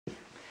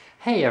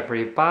Hey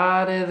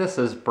everybody, this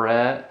is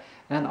Brett,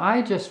 and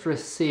I just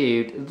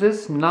received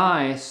this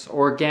nice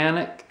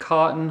organic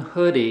cotton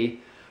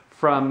hoodie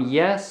from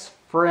Yes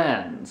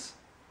Friends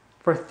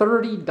for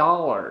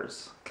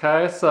 $30.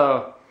 Okay,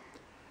 so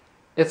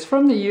it's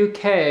from the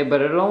UK,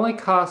 but it only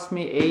cost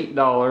me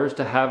 $8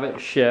 to have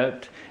it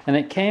shipped, and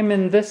it came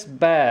in this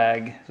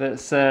bag that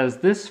says,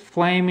 "This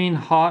flaming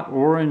hot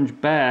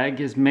orange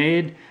bag is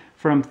made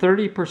from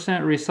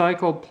 30%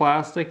 recycled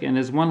plastic and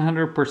is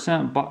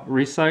 100%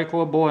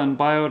 recyclable and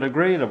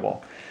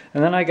biodegradable."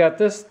 And then I got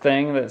this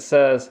thing that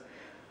says,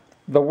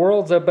 "The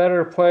world's a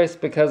better place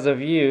because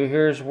of you.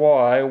 Here's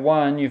why.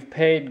 1. You've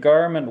paid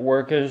garment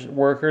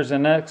workers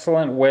an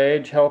excellent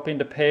wage, helping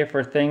to pay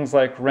for things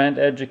like rent,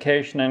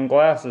 education, and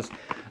glasses."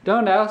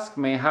 Don't ask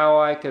me how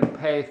I could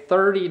pay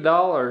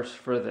 $30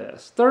 for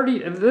this.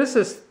 This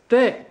is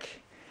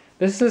thick.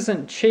 This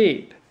isn't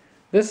cheap.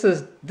 This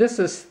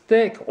is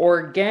thick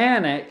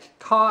organic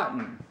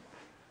cotton.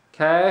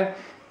 Okay?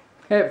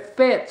 It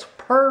fits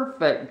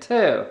perfect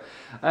too.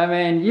 I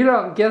mean, you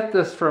don't get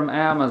this from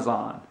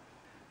Amazon.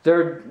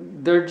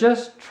 They're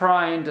just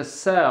trying to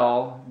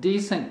sell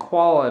decent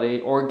quality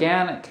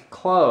organic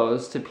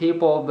clothes to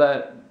people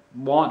that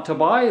want to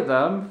buy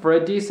them for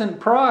a decent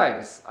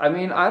price. I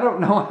mean, I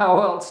don't know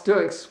how else to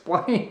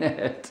explain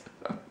it.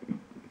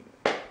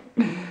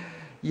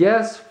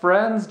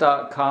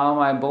 YesFriends.com,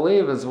 I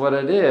believe, is what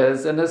it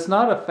is, and it's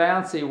not a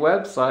fancy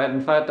website. In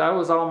fact, I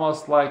was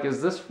almost like,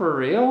 is this for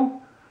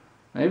real?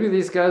 Maybe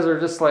these guys are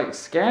just like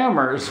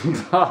scammers.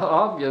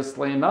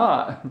 Obviously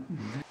not.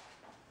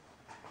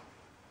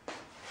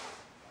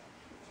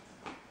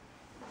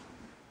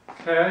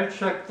 Okay,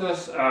 check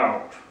this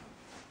out.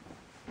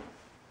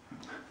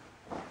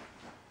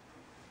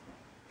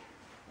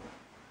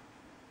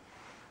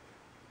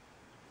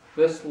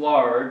 This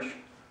large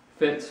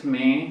fits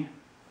me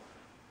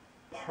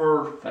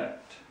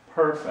perfect.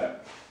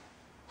 Perfect.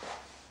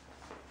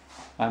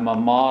 I'm a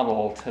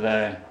model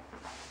today.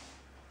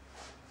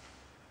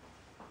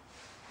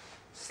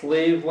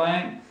 Sleeve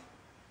length,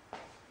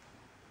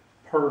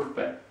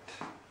 perfect.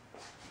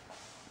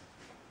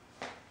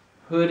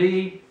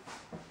 Hoodie,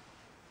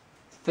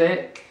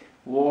 thick,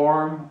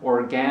 warm,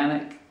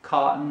 organic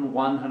cotton,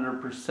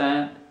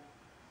 100%,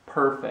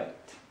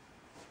 perfect.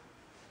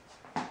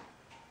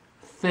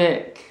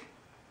 Thick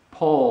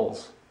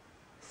pulls,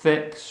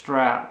 thick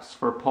straps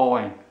for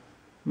pulling,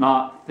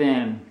 not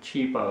thin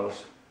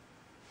cheapos.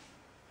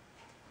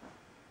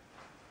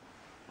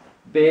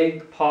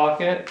 Big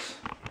pockets,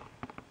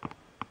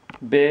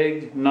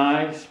 big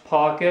nice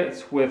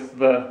pockets with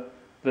the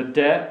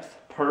depth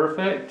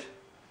perfect,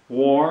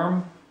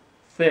 warm,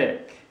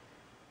 thick,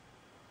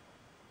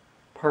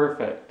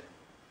 perfect.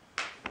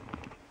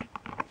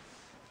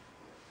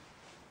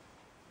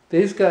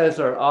 These guys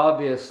are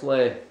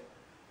obviously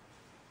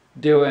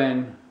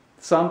doing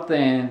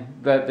something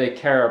that they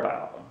care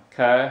about,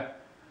 okay?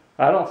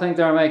 I don't think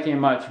they're making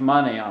much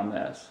money on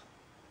this.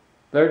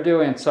 They're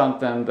doing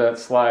something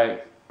that's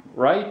like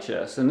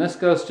righteous, and this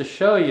goes to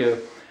show you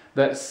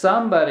that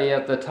somebody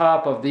at the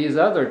top of these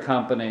other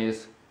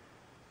companies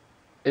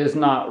is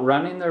not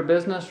running their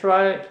business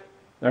right.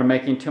 They're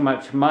making too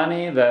much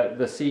money,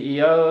 the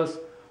CEOs,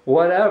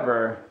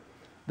 whatever.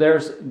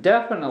 There's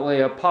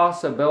definitely a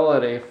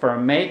possibility for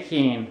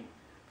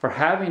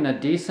having a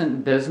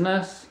decent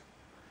business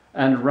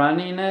and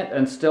running it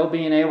and still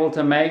being able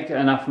to make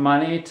enough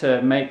money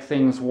to make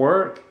things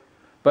work,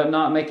 but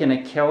not making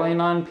a killing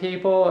on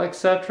people,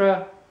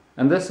 etc.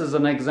 And this is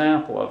an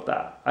example of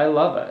that. I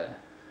love it.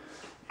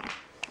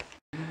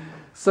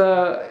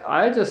 So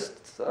I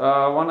just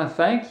want to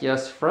thank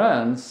Yes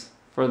Friends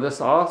for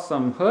this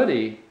awesome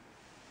hoodie.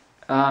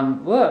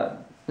 Look,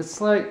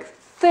 it's like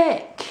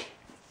thick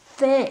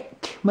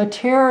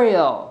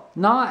material,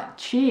 not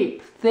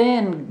cheap,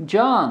 thin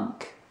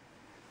junk.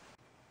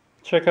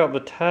 Check out the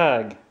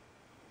tag.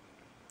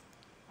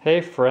 "Hey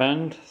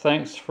friend,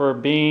 thanks for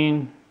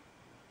being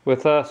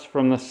with us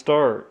from the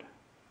start.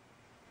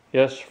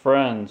 Yes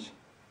Friends.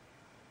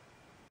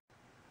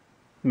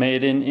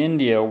 Made in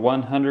India,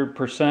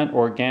 100%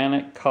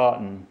 organic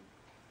cotton."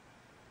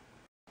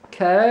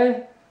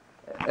 Okay,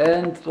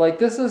 and like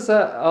this is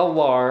a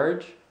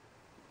large.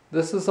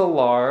 This is a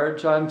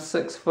large. I'm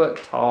 6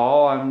 foot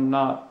tall. I'm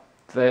not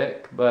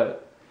thick,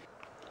 but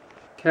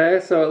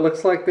okay, so it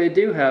looks like they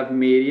do have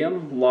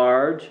medium,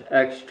 large,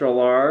 extra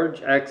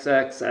large,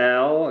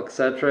 XXL,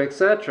 etc.,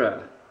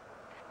 etc.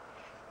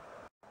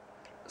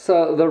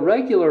 So the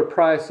regular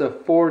price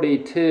of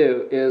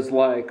 $42 is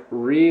like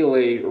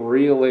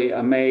really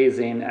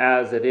amazing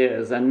as it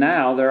is, and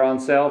now they're on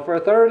sale for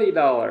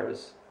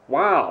 $30.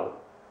 Wow.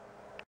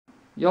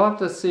 You'll have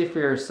to see for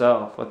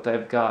yourself what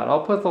they've got.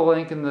 I'll put the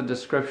link in the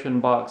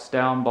description box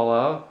down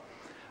below.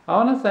 I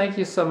want to thank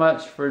you so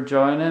much for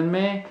joining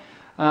me.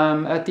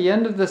 At the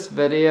end of this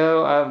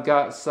video, I've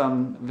got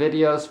some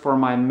videos for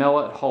my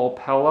millet hull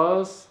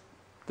pillows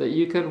that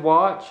you could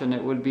watch, and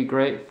it would be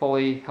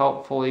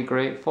helpfully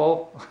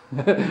grateful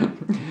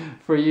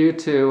for you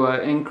to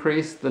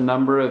increase the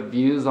number of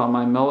views on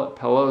my millet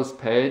pillows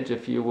page.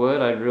 If you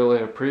would, I'd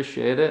really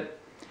appreciate it.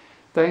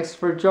 Thanks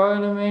for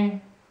joining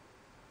me.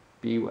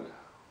 Be well.